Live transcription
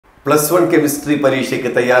+1 chemistry പരീക്ഷയ്ക്ക്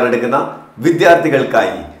തയ്യാറെടുക്കുന്ന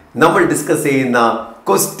വിദ്യാർത്ഥികൾക്കായി നമ്മൾ ഡിസ്കസ് ചെയ്യുന്ന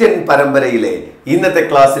ക്വസ്റ്റ്യൻ പരമ്പരയിലെ ഇന്നത്തെ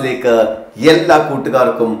ക്ലാസ്സിലേക്ക് എല്ലാ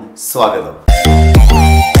കൂട്ടുകാർക്കും സ്വാഗതം.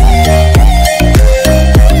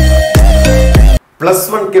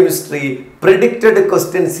 +1 കെമിസ്ട്രി പ്രെഡിക്റ്റഡ്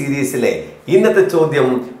ക്വസ്റ്റ്യൻ സീരീസിലെ ഇന്നത്തെ ചോദ്യം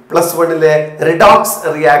 +1 റിഡോക്സ്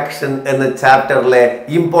റിയാക്ഷൻ എന്ന ചാപ്റ്ററിലെ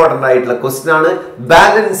ഇമ്പോർട്ടന്റ് ആയിട്ടുള്ള ക്വസ്റ്റ്യൻ ആണ്.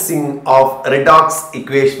 ബാലൻസിംഗ് ഓഫ് റിഡോക്സ്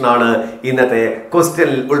ഇക്വേഷൻ ആണ് ഇന്നത്തെ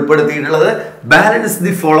ക്വസ്റ്റ്യനിൽ ഉൾപ്പെടുത്തിയിട്ടുള്ളത്. Balance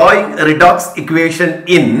the following redox equation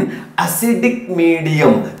in acidic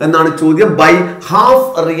medium എന്നാണ് ചോദ്യം. By half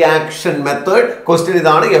reaction method. Question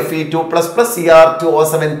ഇതാണ്. Fe2++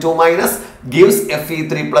 Cr2O7 gives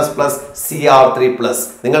Fe3++ Cr3+.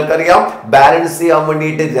 നിങ്ങൾക്കറിയാം ബാലൻസ് ചെയ്യാൻ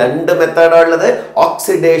വേണ്ടിയിട്ട് രണ്ട് മെത്തേഡാണ് ഉള്ളത്.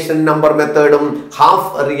 Oxidation number മെത്തേഡും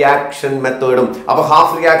half reaction മെത്തേഡും. അപ്പൊ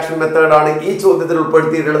ഹാഫ് റിയാക്ഷൻ മെത്തേഡാണ് ഈ ചോദ്യത്തിൽ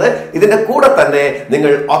ഉൾപ്പെടുത്തിയിട്ടുള്ളത്. ഇതിന്റെ കൂടെ തന്നെ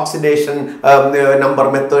നിങ്ങൾ ഓക്സിഡേഷൻ നമ്പർ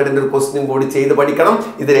മെത്തേഡിന്റെ ഒരു ക്വസ്റ്റ്യൻ കൂടി ചെയ്ത് പഠിക്കണം.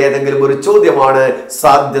 ഇതിൽ ഏതെങ്കിലും ഒരു ചോദ്യമാണ്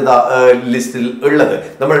സാധ്യത ലിസ്റ്റിൽ ഉള്ളത്.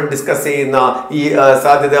 നമ്മൾ ഡിസ്കസ് ചെയ്യുന്ന ഈ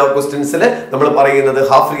സാധ്യത ക്വസ്റ്റ്യൻസിൽ നമ്മൾ പറയുന്നത്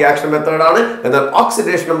ഹാഫ് റിയാക്ഷൻ മെത്തേഡാണ്. എന്നാൽ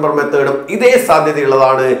ഓക്സിഡേഷൻ നമ്പർ മെത്തേഡും ഇതേ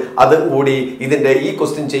സാധ്യതയുള്ളതാണ്. അതും കൂടി ഇതിന്റെ ഈ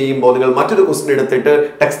ക്വസ്റ്റ്യൻ ചെയ്യുമ്പോൾ നിങ്ങൾ മറ്റൊരു ക്വസ്റ്റ്യൻ എടുത്തിട്ട്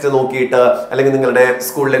ടെക്സ്റ്റ് നോക്കിയിട്ട് അല്ലെങ്കിൽ നിങ്ങളുടെ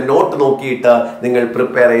സ്കൂളിലെ നോട്ട് നോക്കിയിട്ട് നിങ്ങൾ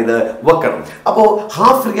പ്രിപ്പയർ ചെയ്ത് വെക്കണം. അപ്പോൾ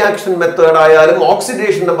ഹാഫ് റിയാക്ഷൻ മെത്തേഡ് ആയാലും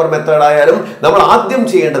ഓക്സിഡേഷൻ നമ്പർ മെത്തേഡ് ആയാലും നമ്മൾ ആദ്യം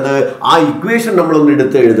ചെയ്യേണ്ടത് ആ ഇക്വേഷൻ നമ്മളൊന്ന്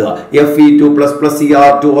എടുത്ത് എഴുതുക. Fe2++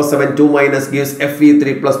 Cr2O7 gives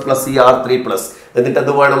Fe3++ Cr3+. എന്നിട്ട്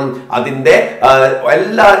എന്ത് വേണം? അതിന്റെ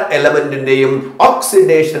എല്ലാ എലമെന്റിന്റെയും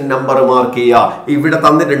ഓക്സിഡേഷൻ നമ്പർ മാർക്ക് ചെയ്യുക. ഇവിടെ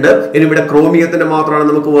തന്നിട്ടുണ്ട്. ഇനി ഇവിടെ ക്രോമിയത്തിന്റെ മാത്രമാണ്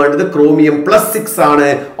നമുക്ക് വേണ്ടത്. ക്രോമിയം +6 ആണ്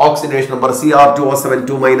ഓക്സിഡേഷൻ നമ്പർ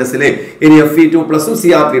Cr2O7 ഇനി Fe2+ഉം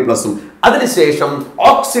Cr3+ഉം. അതിനുശേഷം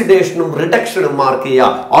ഓക്സിഡേഷനും റിഡക്ഷനും മാർക്ക് ചെയ്യുക.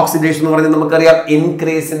 ഓക്സിഡേഷൻ എന്ന് പറഞ്ഞാൽ നമുക്കറിയാം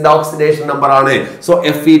ഇൻക്രീസിന്റെ ഓക്സിഡേഷൻ നമ്പർ ആണ്. സോ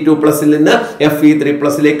Fe2+ നിന്ന്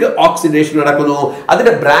Fe3+ലേക്ക് ഓക്സിഡേഷൻ നടക്കുന്നു.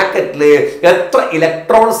 അതിന്റെ ബ്രാക്കറ്റില് എത്ര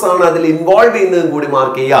ഇലക്ട്രോൺസ് ആണ് അതിൽ ഇൻവോൾവ് ചെയ്യുന്നത് കൂടി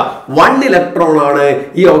മാർക്ക് ചെയ്യുക. 1 ഇലക്ട്രോൺ ആണ്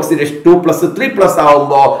ഈ ഓക്സിഡേഷൻ 2+, 3+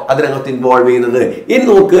 ആവുമ്പോൾ അതിനകത്ത് ഇൻവോൾവ് ചെയ്യുന്നത്. ഇനി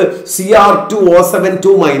നോക്ക്, Cr2O7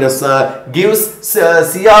 gives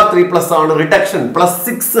Cr3+ ആണ് റിഡക്ഷൻ.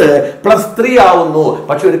 +6 +3 ആവുന്നു.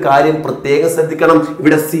 പക്ഷെ ഒരു കാര്യം പ്രത്യേകം ശ്രദ്ധിക്കണം,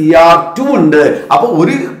 ഇവിടെ Cr2 ഉണ്ട്. അപ്പൊ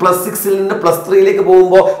ഒരു +6 നിന്ന് +3ലേക്ക്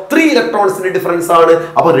പോകുമ്പോൾ 3 ഇലക്ട്രോൺസിന്റെ ഡിഫറൻസ് ആണ്.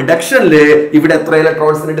 അപ്പൊ റിഡക്ഷനില് ഇവിടെ എത്ര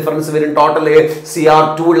ഇലക്ട്രോൺസിന്റെ ഡിഫറൻസ് വരും? ടോട്ടല്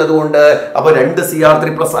Cr2 ഉള്ളത് കൊണ്ട് അപ്പൊ 2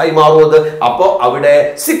 Cr3+ ആയി മാറുന്നത്. അപ്പൊ അവിടെ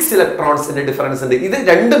 6 ഇലക്ട്രോൺസിന്റെ ഡിഫറൻസ് ഉണ്ട്. ഇത്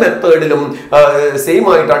രണ്ട് മെത്തേഡിലും സെയിം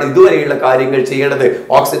ആയിട്ടാണ് ഇതുവരെയുള്ള കാര്യങ്ങൾ ചെയ്യേണ്ടത്.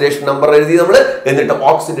 ഓക്സിഡേഷൻ നമ്പർ എഴുതി നമ്മൾ, എന്നിട്ട്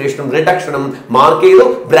ഓക്സിഡേഷനും റിഡക്ഷനും മാർക്ക് ചെയ്തു.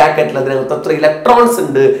 ബ്രാക്കറ്റിൽ അതിനകത്ത് എത്ര ഇലക്ട്രോൺസ്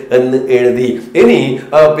ഉണ്ട് എന്ന് എഴുതി. ഇനി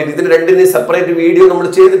പിന്നെ ഇതിന് രണ്ടിന് സെപ്പറേറ്റ് വീഡിയോ നമ്മൾ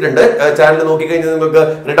ചെയ്തിട്ടുണ്ട്. ചാനൽ നോക്കിക്കഴിഞ്ഞാൽ നിങ്ങൾക്ക്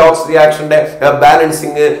റിഡോക്സ് റിയാക്ഷന്റെ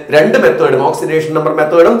ബാലൻസിങ് രണ്ട് മെത്തേഡും ഓക്സിഡേഷൻ നമ്പർ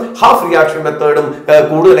മെത്തേഡും ഹാഫ് റിയാക്ഷൻ മെത്തേഡും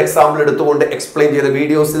കൂടുതൽ എക്സാമ്പിൾ എടുത്തുകൊണ്ട് എക്സ്പ്ലെയിൻ ചെയ്ത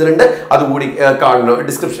വീഡിയോസ് ഇതിലുണ്ട്. അതുകൂടി കാണണം.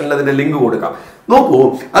 ഡിസ്ക്രിപ്ഷനിൽ അതിന്റെ ലിങ്ക് കൊടുക്കാം. നോക്കൂ,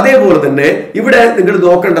 അതേപോലെ തന്നെ ഇവിടെ നിങ്ങൾ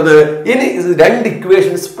നോക്കേണ്ടത് ഇനി രണ്ട്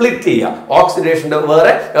ഇക്വേഷൻ സ്പ്ലിറ്റ് ചെയ്യുക. ഓക്സിഡേഷന്റെ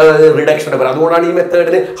വേറെ, റിഡക്ഷന്റെ വേറെ. അതുകൊണ്ടാണ് ഈ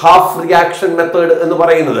മെത്തേഡിന് ഹാഫ് റിയാക്ഷൻ മെത്തേഡ് എന്ന്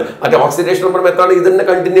പറയുന്നത്. മറ്റേ ഓക്സിഡേഷൻ നമ്പർ മെത്തേഡ് ഇതിന്റെ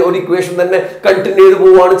കണ്ടിന്യൂ ഒരു ഇക്വേഷൻ തന്നെ കണ്ടിന്യൂ ചെയ്ത്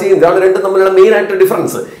പോവുകയാണ് ചെയ്യുന്നത്. അത് രണ്ടും തമ്മിലുള്ള മെയിൻ ആയിട്ട്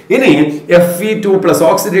ഡിഫറൻസ്. ഇനി Fe2+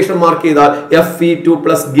 ഓക്സിഡേഷൻ മാർക്ക് ചെയ്താൽ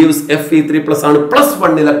Fe2+ gives Fe3+ ആണ്.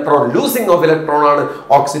 +1 ഇലക്ട്രോൺ ലൂസിംഗ് ഓഫ് ഇലക്ട്രോൺ ആണ്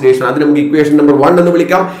ഓക്സിഡേഷൻ. അതിന് നമുക്ക് ഇക്വേഷൻ നമ്പർ 1 എന്ന്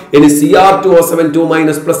വിളിക്കാം. ഇനി Cr2O7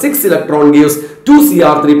 +6 ഇലക്ട്രോൺ gives 2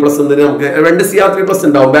 Cr3+ എന്ന് നമുക്ക് 2 Cr3+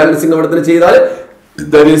 ഉണ്ടാവും. ബാലൻസിംഗ് അവിടെ തന്നെ ചെയ്താൽ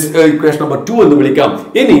ഇക്വേഷൻ നമ്പർ 2 എന്ന് വിളിക്കാം.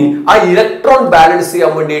 ഇനി ആ ഇലക്ട്രോൺ ബാലൻസ്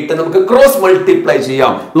ചെയ്യാൻ വേണ്ടിയിട്ട് നമുക്ക് ക്രോസ് മൾട്ടിപ്ലൈ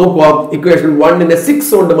ചെയ്യാം. നോക്കുക, ഇക്വേഷൻ 1 6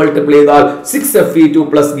 കൊണ്ട് മൾട്ടിപ്ലൈ ചെയ്താൽ 6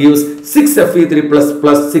 Fe2+ gives 6 Fe3+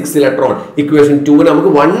 6 electron. Equation 2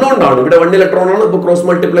 നമുക്ക് 1 കൊണ്ടാണ്, ഇവിടെ 1 ഇലക്ട്രോൺ ആണ്. ഇപ്പൊ ക്രോസ്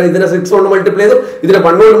മൾട്ടിപ്ലൈ ഇതിനെ 6 കൊണ്ട് മൾട്ടിപ്ലൈ ചെയ്തു, ഇതിനെ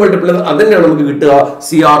 1 കൊണ്ട് മൾട്ടിപ്ലൈ ചെയ്തു. അതന്നെയാണ് നമുക്ക് കിട്ടുക.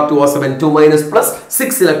 Cr2O7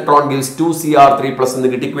 6 ഇലക്ട്രോൺ gives 2 Cr3+ എന്ന്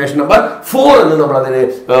കിട്ടി. ഇക്വേഷൻ നമ്പർ 4 എന്ന് നമ്മൾ അതിനെ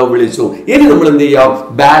വിളിച്ചു. ഇനി നമ്മൾ എന്ത് ചെയ്യാം?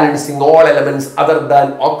 Balancing all elements other than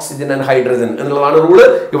oxygen and hydrogen എന്നുള്ളതാണ് റൂള്.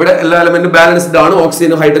 ഇവിടെ എല്ലാ എലമെന്റും ബാലൻസ്ഡ് ആണ്.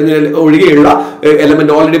 ഓക്സിജൻ ഹൈഡ്രജൻ ഒഴികെയുള്ള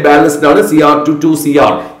എലമെന്റ് ഓൾറെഡി ബാലൻസ്ഡ് ആണ്. Cr2 2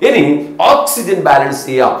 Cr. ഇനി ഓക്സിജൻ ബാലൻസ്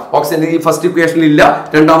ചെയ്യാം. ഓക്സിജൻ ഈ ഫസ്റ്റ് ഇക്വേഷനിൽ ഇല്ല,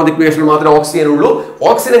 രണ്ടാമത്തെ ഇക്വേഷനിൽ മാത്രമേ ഓക്സിജൻ ഉള്ളൂ.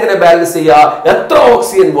 ഓക്സിജൻ എങ്ങനെ ബാലൻസ് ചെയ്യുക? എത്ര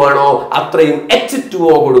ഓക്സിജൻ വേണോ അത്രയും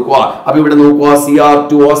H2O കൊടുക്കുക. അപ്പൊ ഇവിടെ നോക്കുക,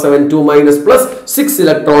 Cr2O7 2- 6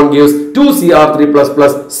 electron gives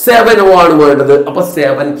 2Cr3++. 7O ആണ് വേണ്ടത്. അപ്പൊ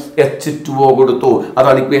 7H2O കൊടുത്തു.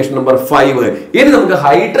 അതാണ് ഇക്വേഷൻ നമ്പർ 5. ഇനി നമുക്ക്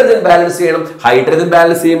ഹൈഡ്രജൻ ബാലൻസ് ചെയ്യണം. ഹൈഡ്രജൻ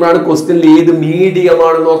ബാലൻസ് ചെയ്യുമ്പോഴാണ് ക്വസ്റ്റ്യനിൽ ഏത് മീഡിയം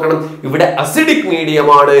ആണ് നോക്കണം. ഇവിടെ അസിഡിക് മീഡിയം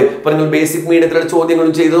ആണ്. നിങ്ങൾ ബേസിക് മീഡിയത്തിലുള്ള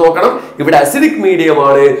ചോദ്യങ്ങളും ചെയ്ത് നോക്കണം. ഇവിടെ അസിഡിക് മീഡിയം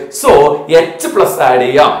ആണ്. സോ H പ്ലസ് ആഡ്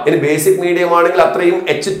ചെയ്യാം. ഇനി ബേസിക് മീഡിയം ആണെങ്കിൽ അത്രയും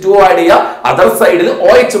H2O ആഡ് ചെയ്യാം. അതർ സൈഡിൽ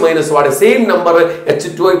OH minus add. Same number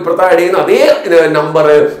H2O ഇപ്പുറത്ത് ആഡ് ചെയ്യുന്ന അതേ നമ്പർ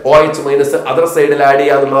OH മൈനസ് അതർ സൈഡിൽ ആഡ്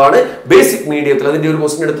ചെയ്യുക എന്നുള്ളതാണ് ബേസിക് മീഡിയത്തിൽ. അതിന്റെ ഒരു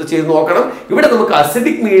ക്വസ്റ്റ്യൻ എടുത്ത് ചെയ്ത് നോക്കണം. ഇവിടെ നമുക്ക്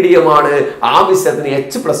അസിഡിക് മീഡിയം ആണ്. ആവശ്യത്തിന്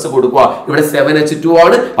H പ്ലസ് കൊടുക്കുക. ഇവിടെ 7H2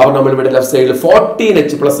 ആണ്. അപ്പോൾ നമ്മൾ ഇവിടെ ലെഫ്റ്റ് സൈഡിൽ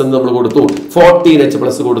 14H+ എന്ന് നമ്മൾ കൊടുത്തു.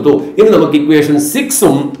 14H+ കൊടുത്തു. ഇനി നമുക്ക് ഇക്വേഷൻ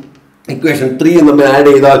 6ഉം ഇക്വേഷൻ 3 നമ്മൾ ആഡ്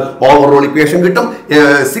ചെയ്താൽ ഓവറോൾ ഇക്വേഷൻ കിട്ടും.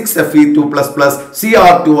 6Fe2++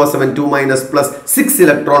 Cr2O7 6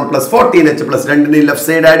 electron 14H+. രണ്ടിനെയും ലെഫ്റ്റ്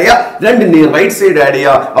സൈഡ് ആഡ് ചെയ്യുക, രണ്ടിനെയും റൈറ്റ് സൈഡ് ആഡ്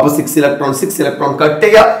ചെയ്യുക. അപ്പൊ 6 ഇലക്ട്രോൺ കട്ട്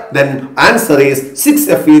ചെയ്യുക. Then answer is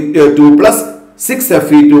 6Fe2+,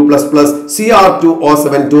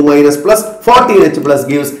 Cr2O7 14H+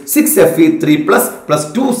 gives 6Fe3+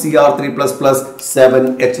 2Cr3++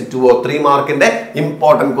 7H2O. 3 മാർക്കിന്റെ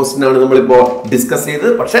ഇമ്പോർട്ടന്റ് ക്വസ്റ്റ്യൻ ആണ് നമ്മളിപ്പോ ഡിസ്കസ്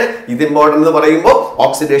ചെയ്തത്. പക്ഷേ ഇത് ഇമ്പോർട്ടന്റ് എന്ന് പറയുമ്പോൾ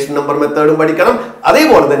ഓക്സിഡേഷൻ നമ്പർ മെത്തേഡും പഠിക്കണം,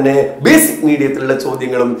 അതേപോലെ തന്നെ ബേസിക് മീഡിയത്തിലുള്ള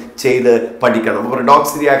ചോദ്യങ്ങളും ചെയ്ത് പഠിക്കണം. അപ്പോൾ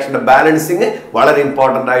റിഡോക്സ് റിയാക്ഷന്റെ ബാലൻസിങ് വളരെ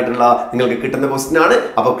ഇമ്പോർട്ടന്റ് ആയിട്ടുള്ള നിങ്ങൾക്ക് കിട്ടുന്ന ക്വസ്റ്റ്യൻ ആണ്.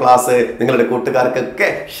 അപ്പോൾ ക്ലാസ് നിങ്ങളുടെ കൂട്ടുകാർക്കൊക്കെ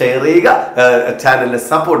ഷെയർ ചെയ്യുക, ചാനലിനെ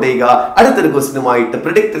സപ്പോർട്ട് ചെയ്യുക. അടുത്തൊരു ക്വസ്റ്റ്യനുമായിട്ട്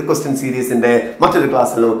പ്രിഡിക്റ്റഡ് ക്വസ്റ്റ്യൻ സീരീസിന്റെ മറ്റൊരു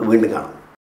ക്ലാസ്സിൽ നമുക്ക് വീണ്ടും കാണാം.